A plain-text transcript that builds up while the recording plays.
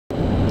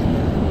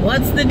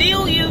What's the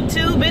deal,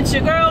 YouTube? It's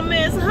your girl,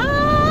 Miss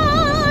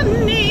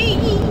Honey.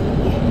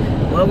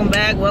 Welcome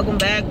back, welcome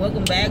back,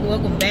 welcome back,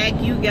 welcome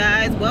back, you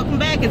guys. Welcome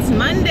back. It's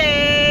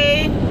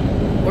Monday.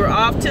 We're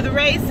off to the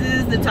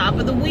races, the top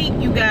of the week,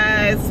 you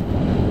guys.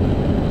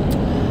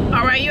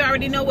 All right, you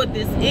already know what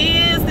this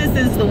is. This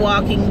is The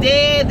Walking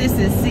Dead. This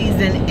is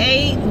season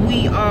 8.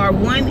 We are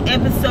one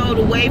episode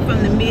away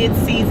from the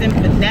mid-season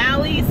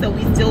finale, so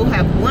we still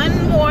have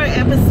one more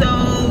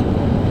episode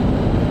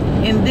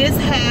in this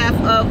half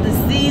of the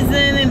season,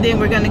 and then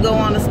we're going to go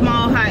on a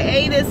small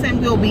hiatus, and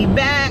we'll be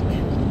back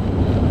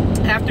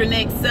after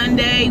next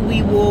Sunday.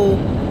 We will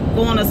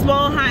go on a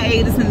small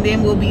hiatus, and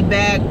then we'll be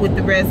back with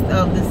the rest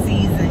of the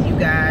season, you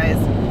guys.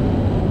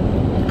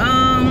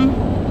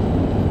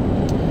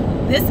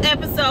 This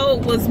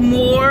episode was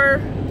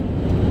more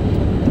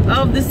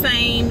of the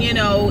same, you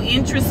know,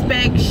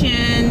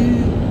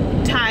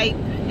 introspection type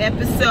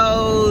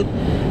episode.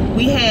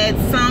 We had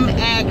some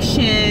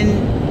action,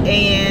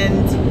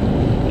 and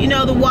you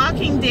know, The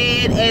Walking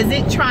Dead, as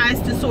it tries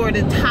to sort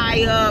of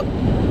tie up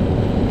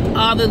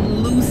all the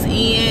loose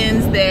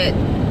ends that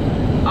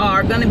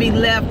are going to be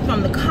left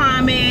from the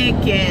comic,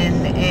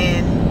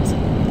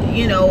 and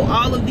you know,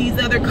 all of these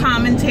other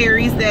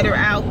commentaries that are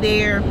out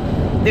there,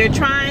 they're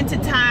trying to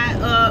tie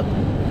up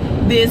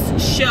this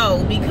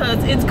show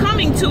because it's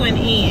coming to an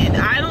end.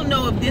 I don't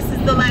know if this is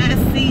the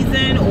last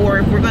season or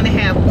if we're going to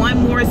have one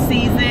more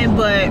season,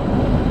 but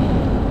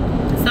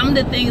some of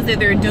the things that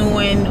they're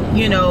doing,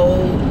 you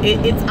know,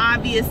 it's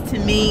obvious to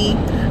me.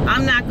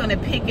 I'm not going to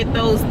pick at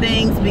those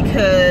things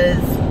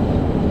because,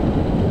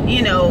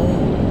 you know,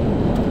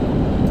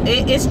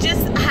 it's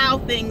just how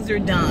things are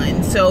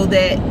done so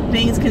that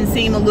things can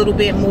seem a little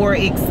bit more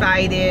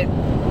excited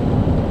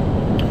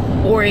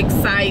or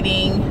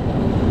exciting.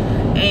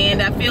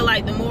 And I feel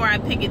like the more I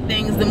pick at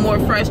things, the more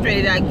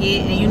frustrated I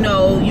get. And you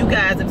know, you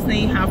guys have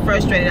seen how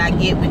frustrated I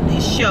get with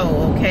this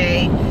show,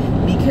 okay?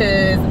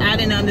 Because I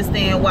didn't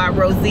understand why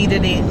Rosita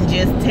didn't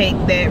just take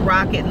that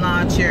rocket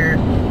launcher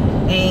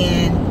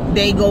and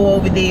they go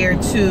over there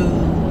to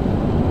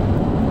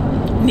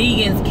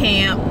Negan's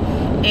camp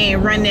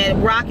and run that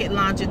rocket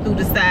launcher through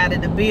the side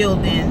of the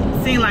building.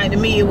 Seemed like to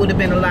me it would have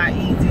been a lot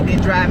easier than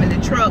driving the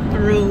truck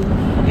through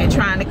and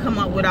trying to come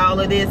up with all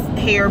of this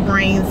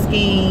harebrained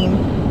scheme.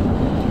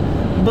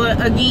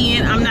 But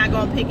again, I'm not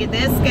going to pick at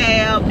that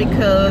scab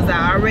because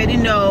I already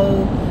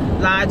know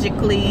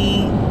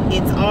logically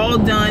it's all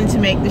done to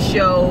make the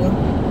show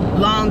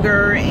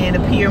longer and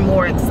appear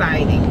more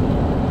exciting.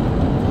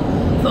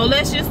 So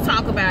let's just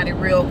talk about it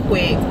real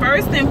quick.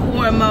 First and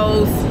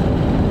foremost,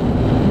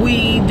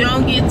 we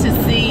don't get to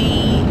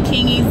see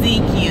King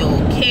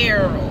Ezekiel,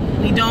 Carol.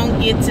 We don't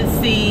get to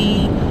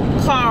see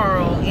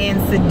Carl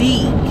and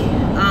Sadiq.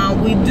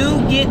 We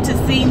do get to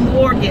see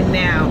Morgan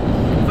now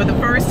for the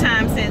first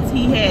time since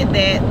he had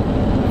that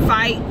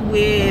fight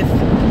with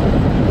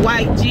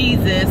White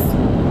Jesus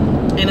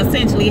and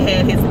essentially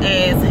had his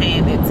ass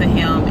handed to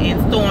him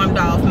and stormed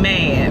off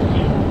mad.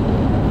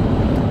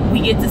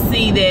 We get to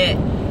see that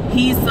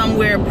he's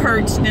somewhere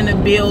perched in a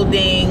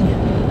building,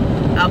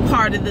 a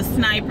part of the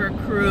sniper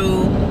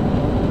crew,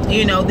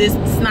 you know, this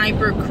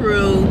sniper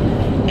crew.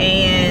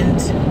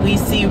 And we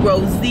see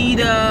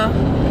Rosita,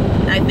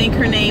 I think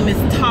her name is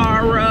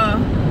Tara,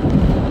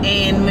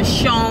 and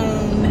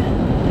Michonne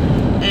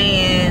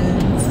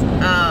and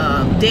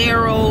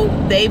Daryl.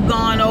 They've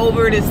gone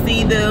over to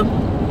see the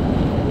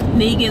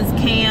Negan's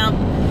camp.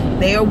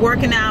 They are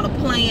working out a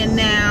plan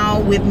now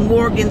with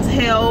Morgan's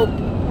help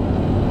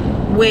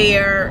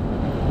where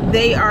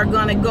they are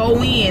going to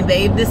go in.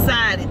 They've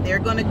decided they're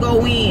going to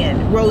go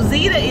in.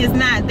 Rosita is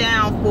not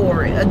down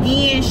for it.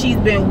 Again, she's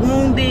been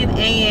wounded,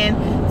 and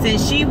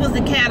since she was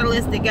the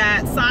catalyst that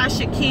got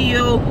Sasha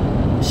killed,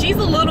 she's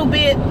a little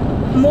bit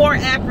more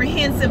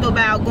apprehensive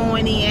about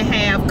going in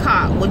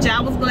half-cocked, which I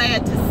was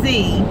glad to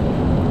see.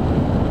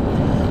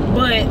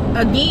 But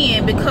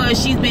again, because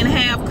she's been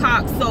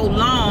half-cocked so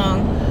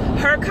long,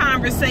 her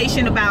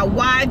conversation about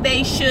why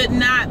they should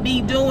not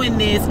be doing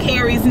this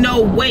carries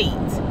no weight.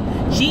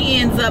 She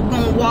ends up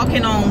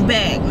walking on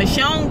back.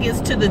 Michonne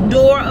gets to the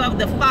door of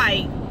the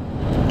fight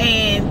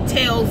and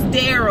tells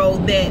Daryl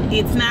that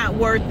it's not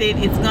worth it,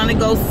 it's gonna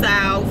go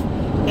south,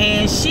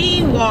 and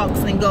she walks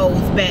and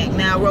goes back.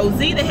 Now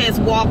Rosita has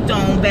walked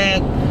on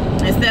back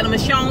instead of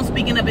Michonne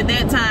speaking up at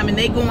that time and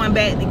they going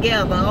back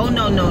together. Oh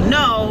no, no,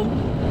 no.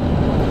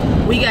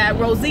 We got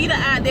Rosita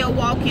out there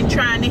walking,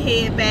 trying to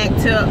head back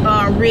to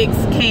Rick's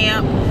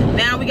camp.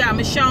 Now we got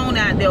Michonne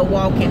out there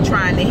walking,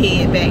 trying to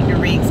head back to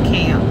Rick's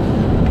camp.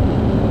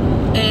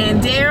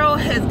 And Daryl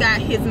has got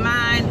his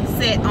mind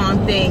set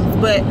on things.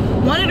 But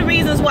one of the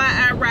reasons why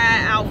I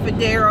ride out for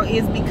Daryl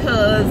is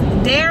because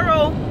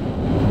Daryl,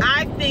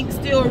 I think,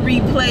 still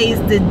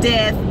replays the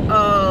death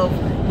of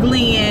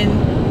Glenn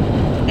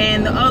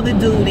and the other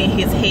dude in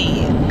his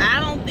head.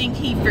 I don't think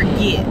he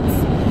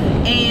forgets.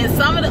 And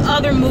some of the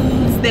other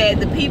moves that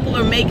the people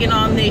are making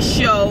on this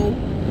show,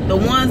 the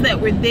ones that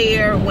were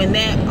there when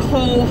that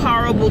whole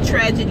horrible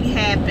tragedy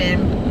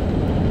happened,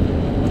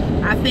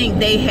 I think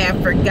they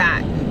have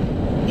forgotten,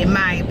 in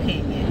my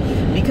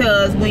opinion.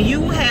 Because when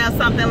you have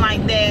something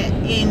like that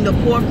in the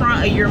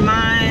forefront of your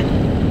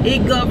mind,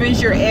 it governs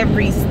your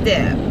every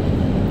step.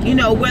 You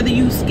know, whether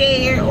you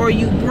scared or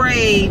you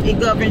brave, it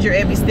governs your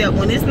every step.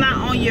 When it's not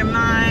on your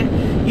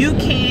mind, you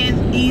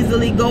can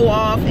easily go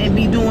off and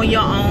be doing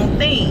your own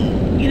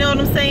thing. You know what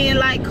I'm saying?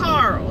 Like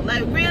Carl.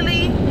 Like,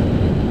 really?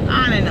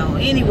 I don't know.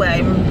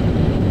 Anyway,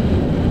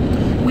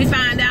 we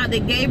find out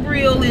that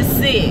Gabriel is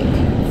sick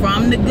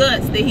from the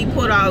guts that he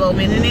put all over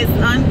him. And it's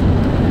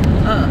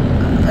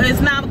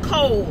not a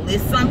cold.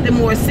 It's something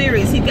more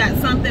serious. He got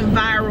something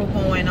viral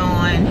going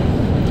on.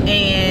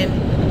 And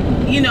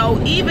you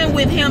know, even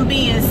with him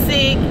being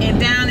sick and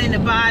down in the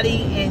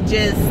body and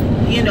just,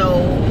 you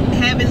know,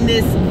 having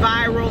this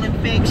viral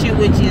infection,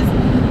 which is,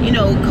 you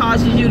know,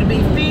 causes you to be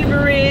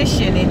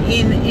feverish and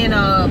in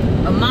a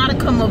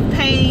modicum of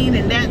pain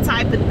and that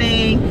type of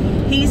thing,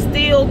 he's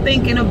still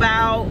thinking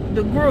about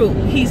the group.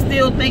 He's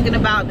still thinking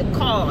about the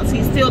cause.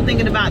 He's still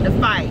thinking about the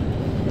fight.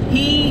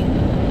 He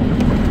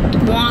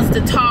wants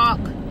to talk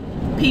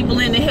people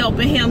into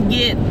helping him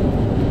get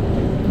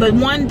the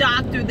one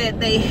doctor that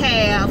they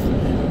have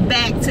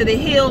back to the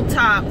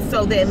hilltop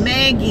so that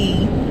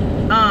Maggie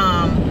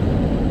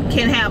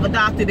can have a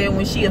doctor there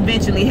when she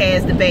eventually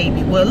has the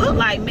baby. Well, it looked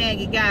like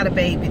Maggie got a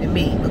baby to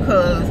me,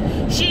 because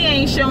she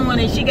ain't showing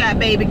that she got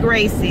baby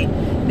Gracie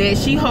that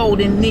she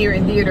holding near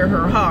and dear to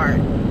her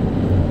heart.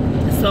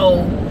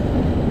 So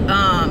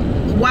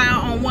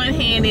while on one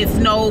hand it's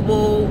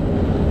noble,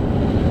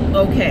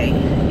 okay,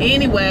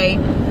 anyway,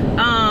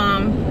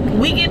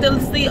 we get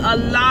to see a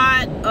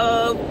lot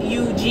of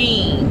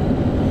Eugene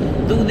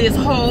through this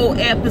whole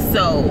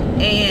episode.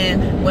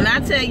 And when I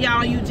tell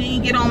y'all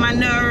Eugene get on my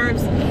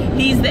nerves,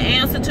 he's the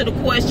answer to the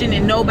question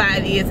that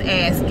nobody is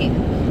asking.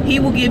 He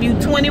will give you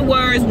 20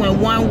 words when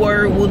one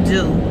word will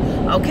do.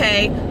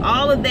 Okay,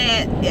 all of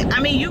that.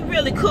 I mean, you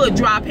really could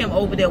drop him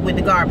over there with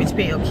the Garbage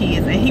Pail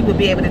Kids and he would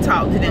be able to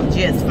talk to them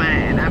just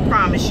fine, I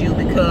promise you,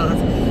 because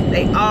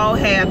they all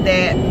have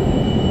that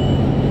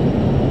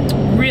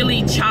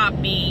really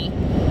choppy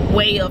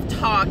way of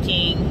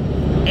talking.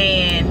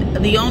 And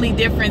the only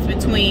difference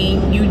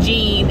between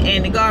Eugene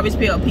and the Garbage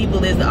Pail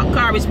people is the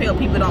Garbage Pail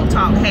people don't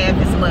talk half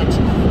as much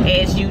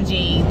as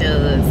Eugene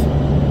does.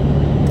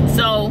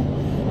 So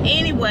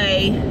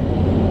anyway,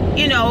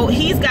 you know,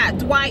 he's got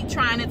Dwight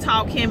trying to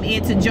talk him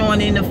into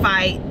joining the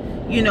fight,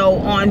 you know,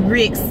 on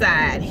Rick's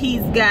side.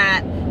 He's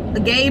got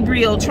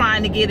Gabriel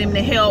trying to get him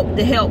to help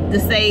to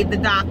save the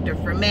doctor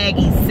for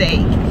Maggie's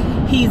sake.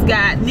 He's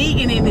got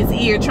Negan in his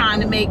ear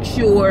trying to make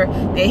sure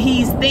that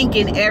he's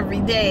thinking every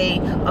day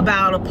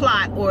about a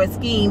plot or a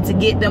scheme to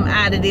get them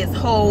out of this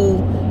whole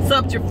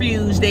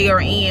subterfuge they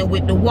are in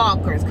with the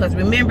walkers. Because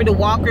remember, the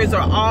walkers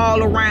are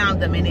all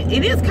around them. And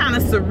it is kind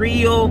of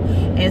surreal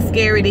and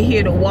scary to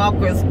hear the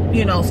walkers,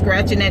 you know,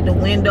 scratching at the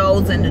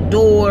windows and the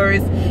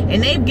doors.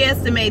 And they've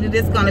guesstimated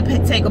it's going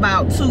to take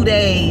about 2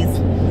 days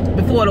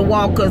before the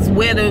walkers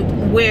wear the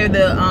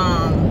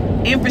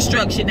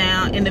infrastructure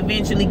down and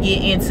eventually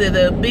get into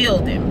the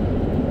building.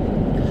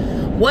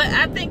 What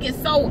I think is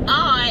so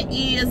odd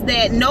is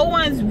that no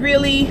one's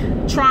really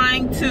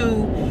trying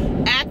to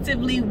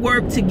actively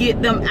work to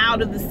get them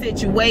out of the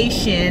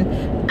situation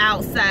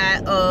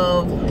outside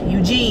of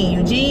Eugene.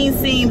 Eugene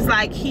seems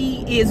like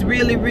he is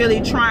really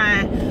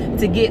trying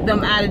to get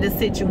them out of the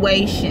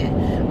situation.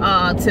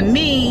 To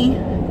me,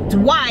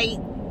 Dwight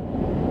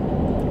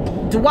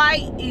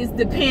is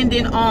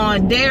dependent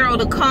on Daryl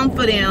to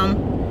comfort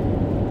him,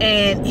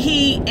 and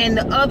he and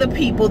the other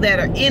people that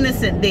are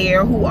innocent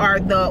there, who are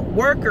the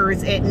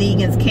workers at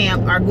Negan's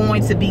camp, are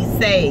going to be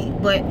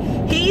saved. But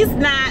he's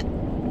not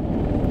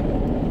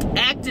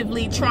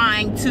actively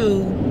trying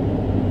to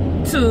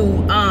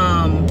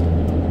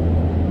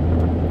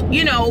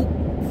you know,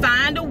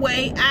 find a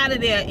way out of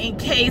there in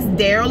case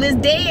Daryl is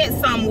dead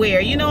somewhere.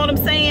 You know what I'm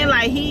saying?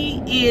 Like,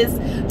 he is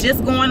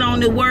just going on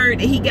the word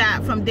that he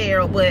got from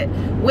Daryl. But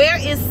where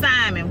is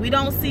Simon? We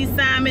don't see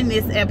Simon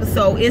this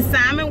episode. Is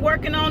Simon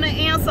working on an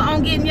answer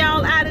on getting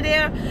y'all out of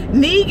there?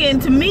 Negan,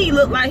 to me,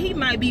 looked like he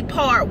might be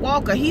part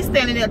walker. He's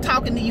standing there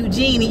talking to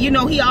Eugene, and you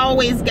know, he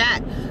always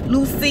got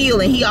Lucille,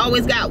 and he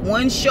always got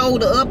one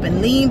shoulder up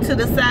and leaned to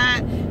the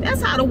side.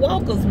 That's how the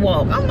walkers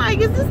walk. I'm like,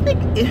 is this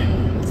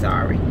nigga...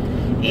 Sorry.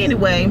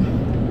 Anyway,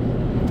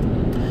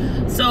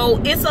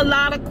 so it's a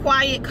lot of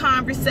quiet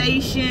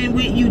conversation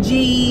with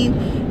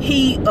Eugene.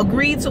 He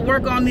agreed to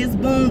work on this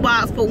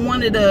boombox for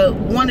one of the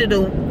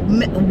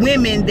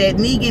women that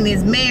Negan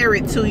is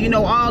married to. You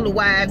know, all the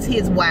wives,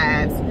 his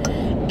wives.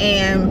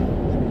 And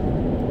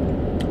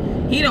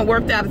he done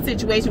worked out a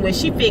situation where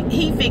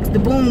he fixed the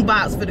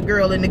boombox for the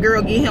girl, and the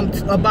girl gave him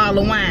a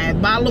bottle of wine.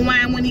 Bottle of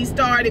wine when he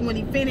started. When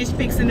he finished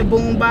fixing the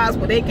boombox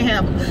where they can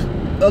have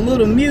a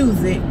little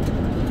music,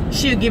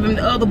 she'll give him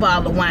the other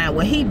bottle of wine.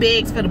 Well, he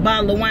begs for the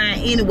bottle of wine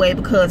anyway,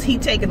 because he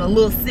taking a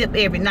little sip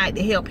every night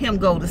to help him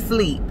go to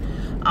sleep.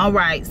 All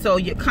right, so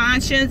your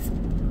conscience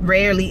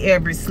rarely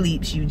ever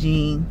sleeps,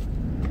 Eugene.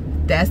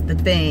 That's the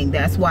thing.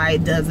 That's why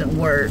it doesn't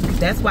work.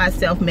 That's why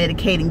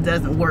self-medicating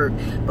doesn't work,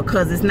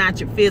 because it's not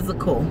your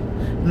physical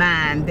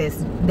mind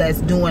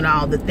that's doing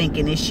all the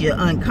thinking. It's your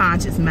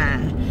unconscious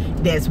mind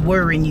that's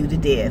worrying you to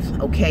death.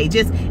 Okay,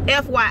 just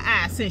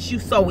FYI, since you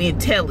so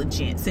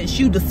intelligent, since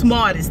you the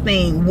smartest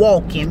thing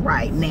walking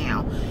right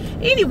now.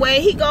 Anyway,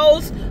 he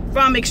goes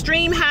from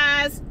extreme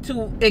highs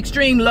to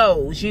extreme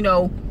lows. You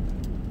know,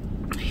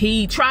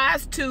 he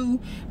tries to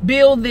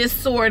build this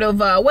sort of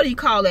what do you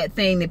call that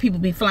thing that people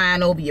be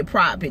flying over your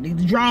property,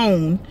 the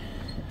drone,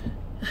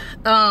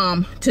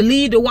 to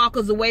lead the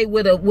walkers away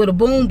with a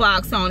boom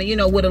box on it, you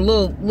know, with a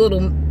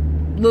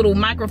little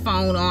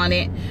microphone on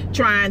it,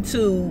 trying to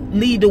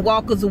lead the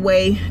walkers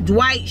away.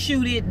 Dwight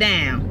shoot it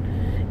down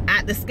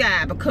out the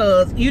sky,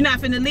 because you're not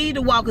finna lead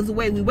the walkers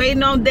away. We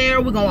waiting on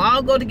Daryl. We're gonna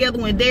all go together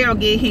when Daryl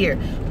get here.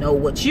 No,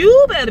 what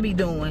you better be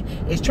doing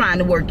is trying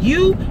to work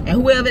you and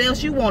whoever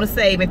else you want to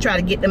save and try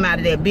to get them out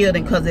of that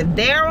building, because if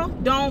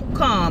Daryl don't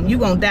come, you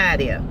gonna die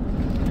there.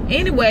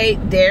 Anyway,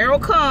 Daryl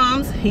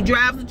comes. He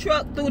drives the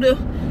truck through the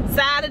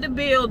side of the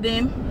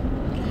building.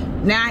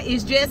 Now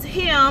it's just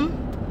him,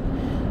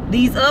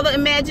 these other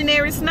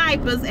imaginary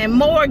snipers, and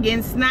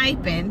Morgan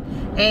sniping,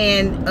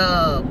 and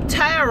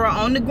Tara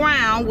on the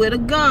ground with a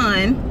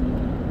gun.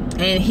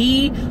 And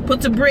he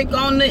puts a brick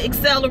on the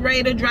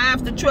accelerator,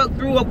 drives the truck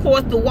through. Of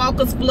course, the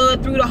walkers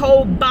flood through. The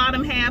whole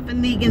bottom half of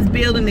Negan's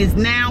building is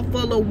now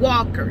full of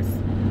walkers.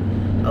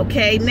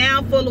 Okay,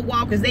 now full of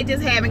walkers. They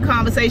just having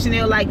conversation.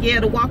 They're like, yeah,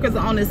 the walkers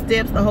are on the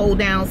steps, the whole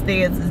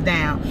downstairs is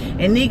down.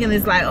 And Negan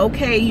is like,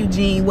 okay,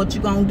 Eugene, what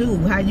you gonna do?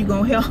 How you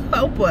gonna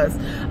help us?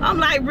 I'm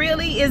like,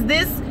 really? Is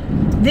this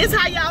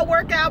how y'all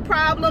work out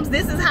problems?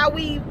 This is how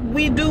we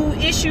do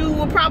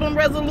issue a problem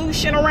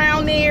resolution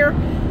around there?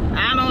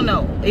 I don't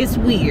know. It's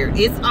weird.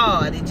 It's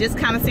odd. It just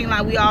kind of seemed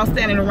like we all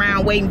standing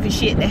around waiting for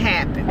shit to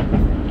happen.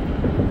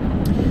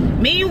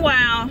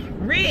 Meanwhile,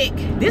 Rick,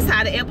 this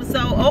how the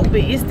episode opened.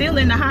 It's still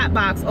in the hot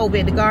box over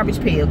at the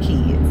Garbage Pail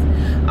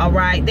Kids. All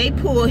right, they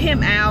pull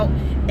him out,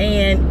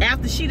 and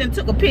after she done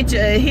took a picture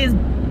of his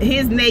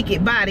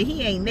naked body,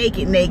 he ain't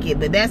naked,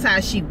 but that's how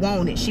she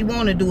wanted. She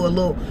wanted to do a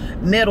little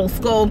metal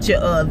sculpture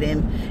of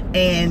him,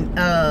 and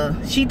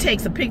she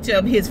takes a picture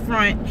of his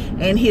front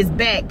and his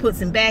back,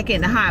 puts him back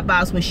in the hot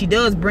box. When she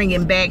does bring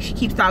him back, she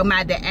keeps talking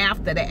about the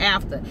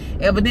after.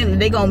 Evidently,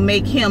 they gonna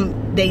make him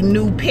their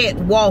new pet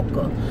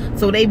walker.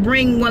 So they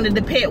bring one of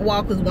the pet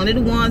walkers, one of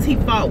the ones he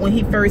fought when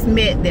he first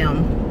met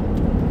them,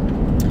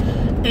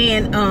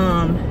 and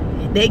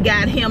they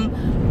got him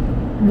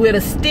with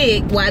a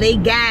stick while they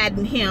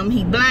guiding him.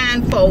 He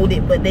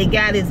blindfolded, but they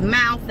got his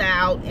mouth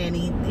out, and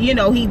he, you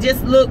know, he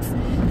just looks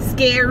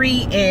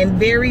scary and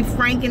very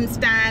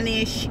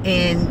Frankensteinish,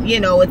 and you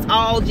know, it's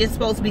all just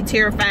supposed to be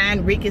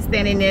terrifying. Rick is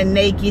standing there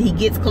naked. He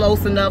gets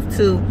close enough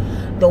to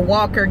the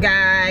walker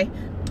guy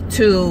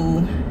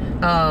to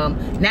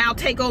now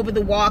take over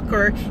the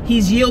walker.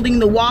 He's yielding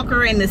the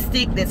walker and the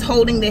stick that's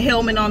holding the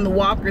helmet on the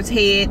walker's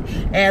head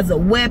as a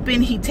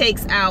weapon. He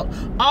takes out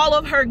all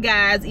of her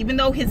guys, even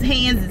though his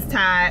hands is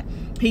tied.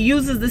 He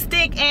uses the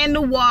stick and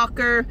the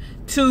walker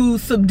to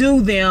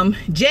subdue them.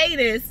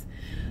 Jadis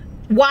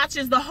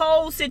watches the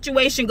whole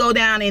situation go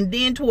down, and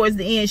then towards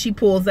the end she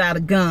pulls out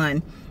a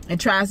gun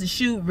and tries to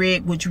shoot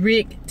Rick, which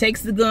Rick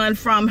takes the gun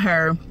from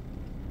her.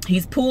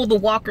 He's pulled the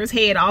walker's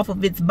head off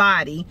of its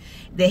body.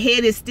 The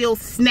head is still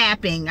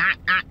snapping.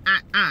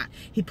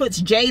 He puts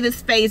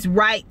Jada's face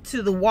right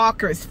to the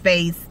walker's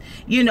face,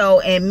 you know,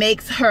 and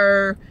makes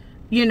her,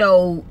 you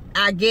know,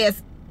 I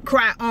guess,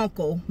 cry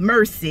uncle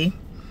mercy.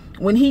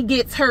 When he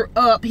gets her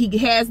up, he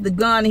has the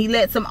gun. He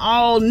lets them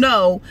all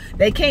know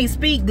they can't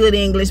speak good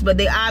English, but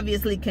they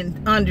obviously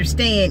can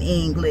understand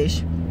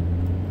English.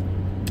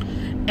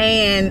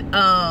 And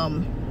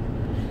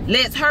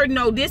lets her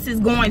know this is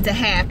going to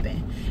happen.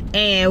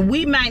 And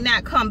we might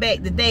not come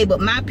back today, but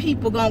my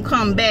people gonna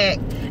come back,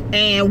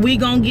 and we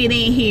gonna get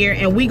in here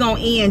and we gonna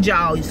end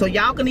y'all. So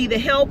y'all can either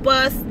help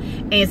us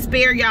and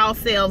spare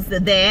yourselves to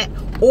that,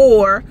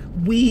 or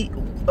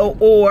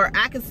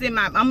I can send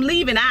I'm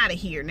leaving out of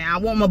here now. I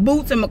want my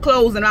boots and my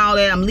clothes and all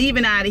that. I'm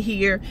leaving out of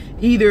here.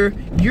 Either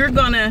you're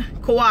gonna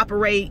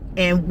cooperate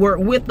and work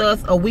with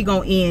us, or we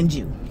gonna end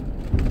you.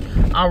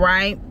 All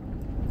right.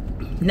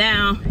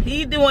 Now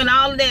he doing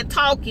all of that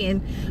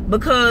talking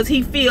because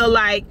he feel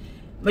like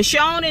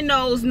Michonne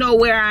know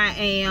where I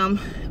am.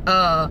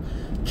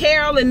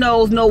 Carolyn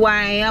know where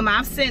I am.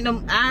 I've sent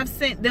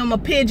them a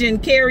pigeon,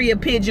 carrier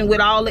pigeon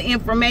with all the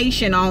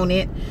information on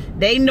it.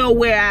 They know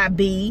where I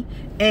be,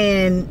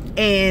 and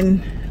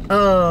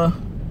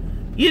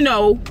you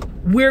know,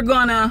 we're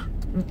gonna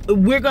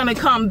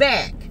come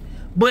back.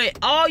 But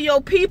all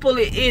your people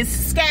is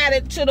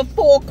scattered to the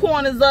four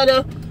corners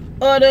of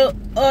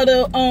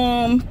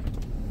the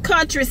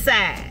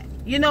countryside.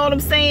 You know what I'm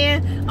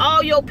saying?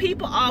 All your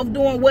people off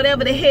doing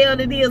whatever the hell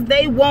it is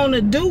they want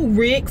to do,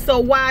 Rick. So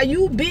while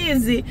you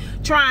busy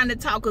trying to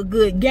talk a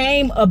good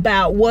game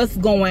about what's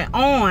going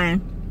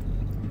on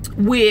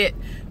with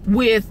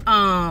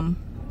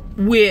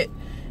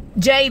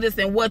Jadis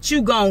and what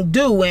you gonna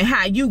do and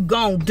how you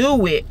gonna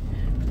do it,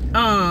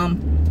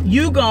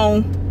 you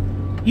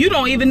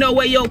don't even know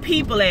where your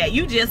people at.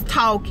 You just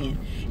talking.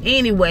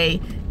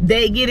 Anyway,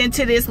 they get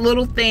into this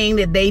little thing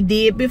that they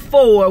did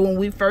before when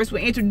we first were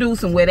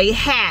introducing, where they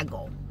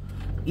haggle.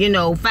 You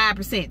know,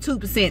 5%,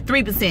 2%, 3%,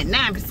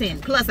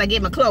 9%, plus I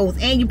get my clothes,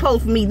 and you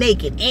post for me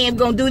naked, and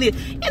gonna do this.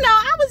 You know,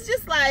 I was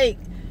just like,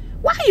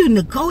 why are you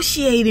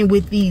negotiating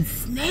with these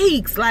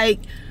snakes? Like,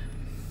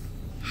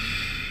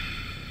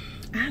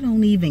 I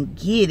don't even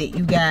get it,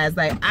 you guys.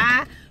 Like,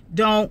 I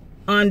don't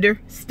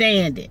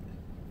understand it.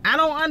 I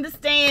don't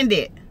understand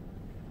it.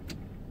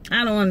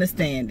 I don't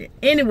understand it.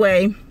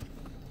 Anyway,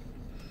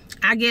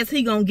 I guess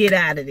he gonna get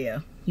out of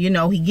there. You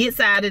know, he gets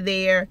out of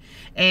there,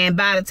 and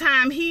by the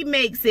time he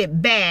makes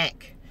it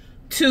back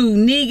to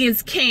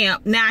Negan's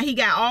camp, now he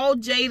got all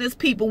Jada's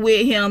people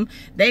with him.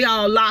 They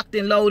all locked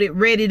and loaded,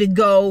 ready to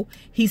go.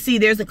 He see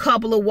there's a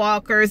couple of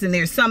walkers, and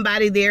there's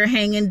somebody there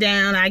hanging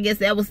down. I guess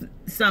that was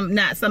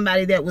not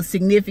somebody that was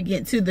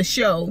significant to the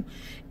show.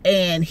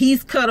 And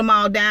he's cut them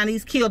all down.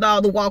 He's killed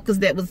all the walkers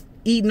that was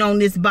eating on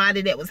this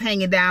body that was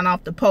hanging down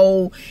off the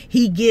pole.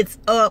 He gets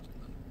up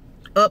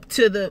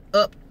to the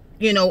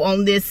you know,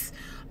 on this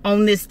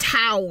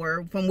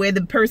tower from where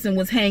the person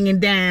was hanging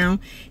down.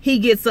 He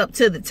gets up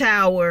to the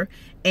tower,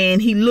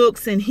 and he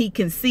looks, and he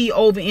can see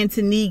over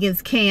into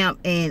Negan's camp,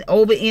 and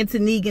over into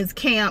Negan's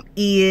camp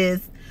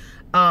is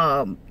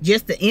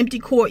just the empty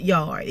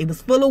courtyard. It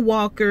was full of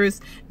walkers,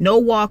 no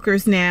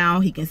walkers now.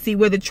 He can see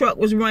where the truck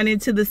was running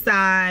to the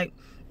side,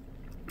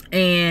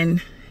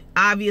 and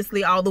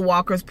obviously all the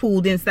walkers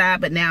pulled inside.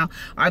 But now,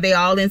 are they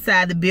all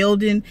inside the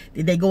building?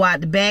 Did they go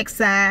out the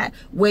backside?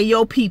 Where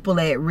your people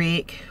at,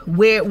 Rick?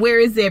 Where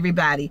is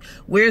everybody?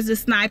 Where's the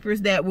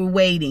snipers that were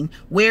waiting?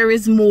 Where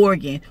is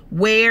Morgan?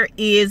 Where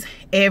is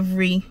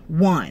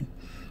everyone?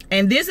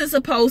 And this is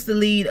supposed to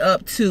lead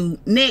up to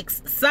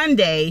next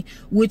Sunday,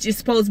 which is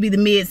supposed to be the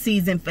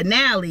mid-season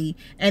finale.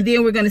 And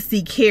then we're going to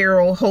see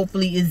Carol,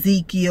 hopefully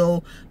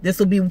Ezekiel. This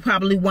will be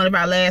probably one of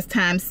our last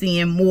times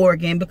seeing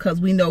Morgan, because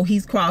we know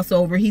he's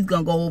crossover. He's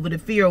going to go over to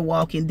Fear of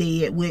Walking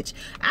Dead, which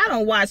I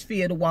don't watch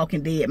Fear of the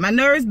Walking Dead. My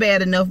nerves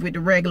bad enough with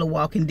the regular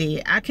Walking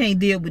Dead. I can't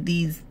deal with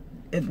these,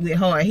 with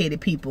hard-headed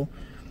people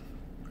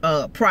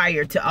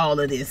prior to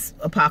all of this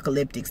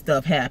apocalyptic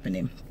stuff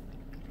happening.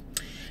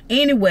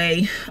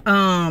 Anyway,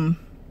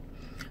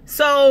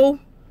 so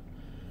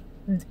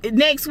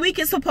next week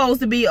is supposed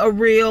to be a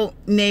real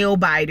nail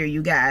biter,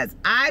 you guys.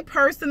 I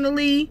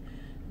personally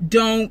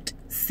don't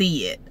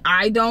see it.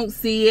 I don't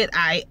see it.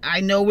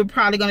 I know we're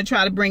probably going to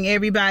try to bring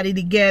everybody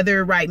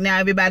together. Right now,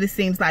 everybody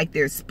seems like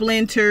they're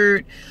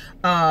splintered.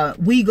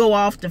 We go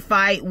off to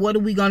fight. What are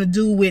we going to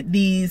do with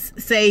these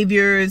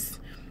saviors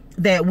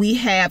that we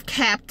have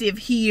captive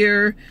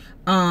here?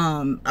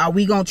 Are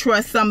we going to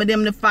trust some of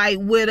them to fight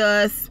with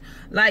us?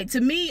 Like,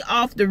 to me,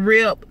 off the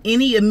rip,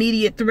 any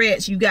immediate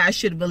threats you guys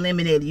should have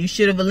eliminated. You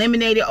should have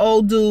eliminated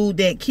old dude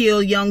that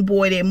killed young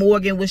boy that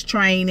Morgan was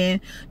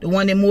training. The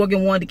one that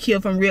Morgan wanted to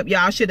kill from rip.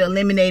 Y'all should have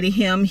eliminated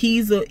him.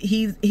 He's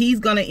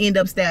gonna end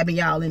up stabbing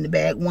y'all in the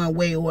back one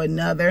way or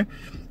another.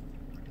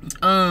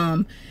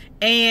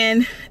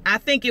 And I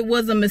think it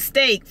was a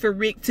mistake for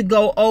Rick to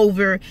go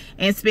over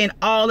and spend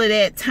all of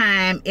that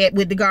time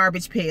with the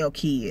garbage pail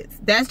kids.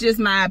 That's just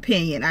my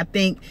opinion. I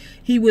think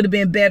he would have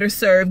been better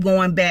served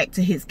going back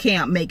to his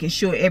camp, making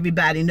sure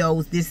everybody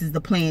knows this is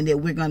the plan that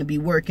we're going to be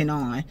working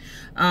on.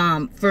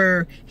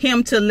 For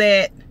him to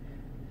let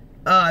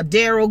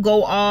Daryl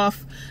go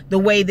off the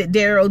way that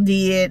Daryl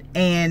did,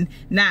 and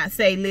not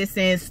say,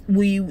 listen,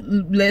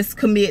 let's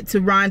commit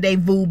to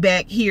rendezvous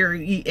back here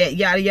at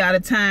yada yada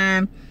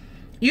time.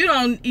 You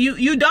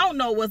don't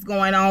know what's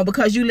going on,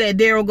 because you let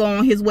Daryl go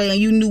on his way, and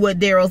you knew what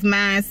Daryl's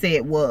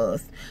mindset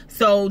was.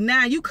 So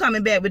now you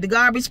coming back with the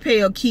garbage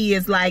pail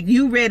kids, like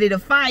you ready to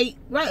fight,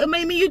 right? I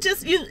mean, you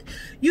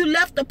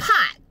left the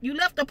pot. You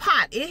left the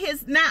pot. It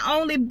has not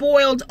only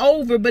boiled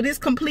over, but it's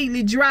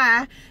completely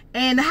dry,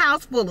 and the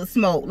house full of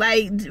smoke.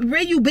 Like,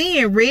 where you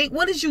been, Rick?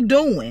 What is you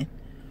doing?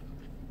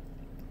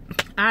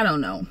 I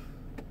don't know.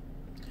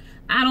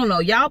 I don't know.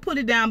 Y'all put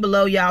it down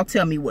below. Y'all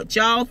tell me what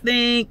y'all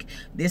think.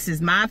 This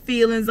is my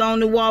feelings on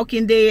The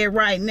Walking Dead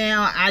right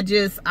now.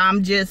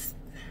 I'm just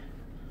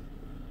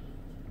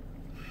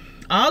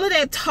all of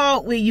that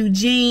talk with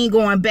Eugene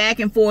going back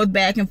and forth,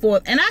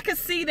 and I can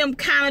see them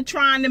kind of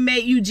trying to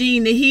make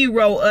Eugene the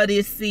hero of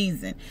this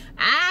season.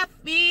 I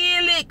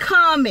feel it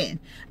coming.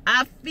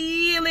 I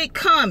feel it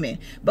coming,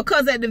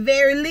 because at the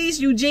very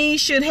least, Eugene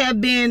should have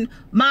been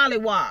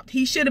mollywopped.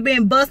 He should have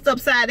been bust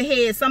upside the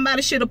head.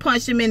 Somebody should have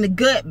punched him in the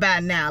gut by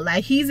now.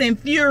 Like, he's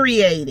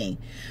infuriating,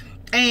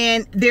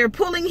 and they're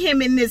pulling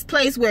him in this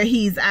place where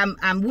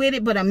I'm with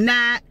it, but I'm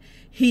not.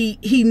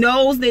 He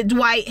knows that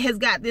Dwight has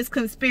got this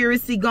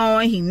conspiracy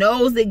going. He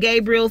knows that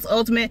Gabriel's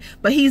ultimate,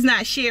 but he's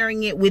not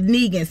sharing it with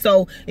Negan.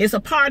 So it's a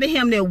part of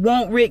him that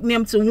won't Rick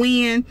them to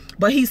win,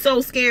 but he's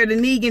so scared of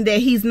Negan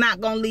that he's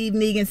not going to leave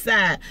Negan's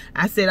side.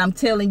 I said, I'm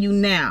telling you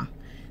now,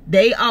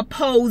 they are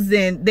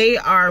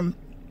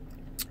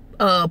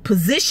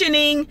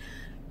positioning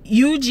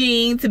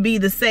Eugene to be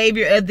the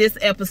savior of this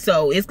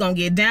episode. It's going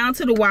to get down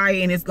to the wire,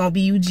 and it's going to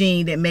be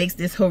Eugene that makes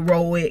this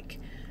heroic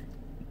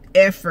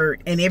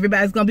effort, and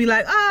everybody's gonna be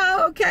like,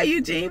 oh, okay,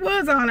 Eugene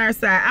was on our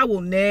side. I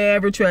will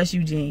never trust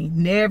Eugene.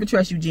 Never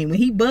trust Eugene. When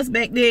he bust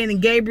back there in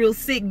Gabriel's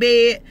sick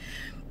bed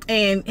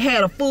and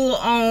had a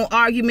full-on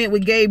argument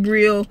with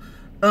Gabriel,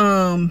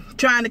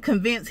 trying to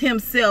convince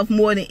himself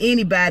more than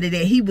anybody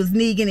that he was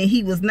Negan and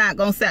he was not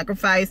gonna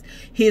sacrifice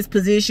his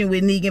position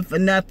with Negan for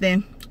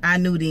nothing, I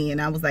knew then.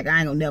 I was like, I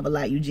ain't gonna never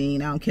like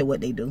Eugene. I don't care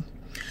what they do.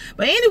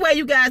 But anyway,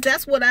 you guys,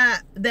 that's what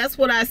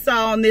I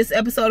saw on this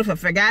episode. If I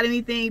forgot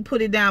anything,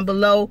 put it down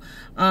below.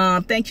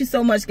 Thank you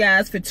so much,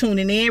 guys, for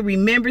tuning in.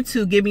 Remember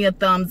to give me a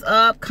thumbs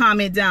up,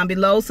 comment down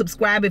below,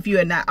 subscribe if you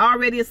are not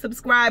already a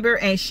subscriber,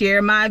 and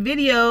share my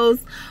videos.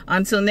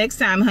 Until next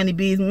time,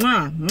 honeybees.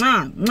 Mwah,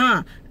 mwah,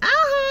 mwah.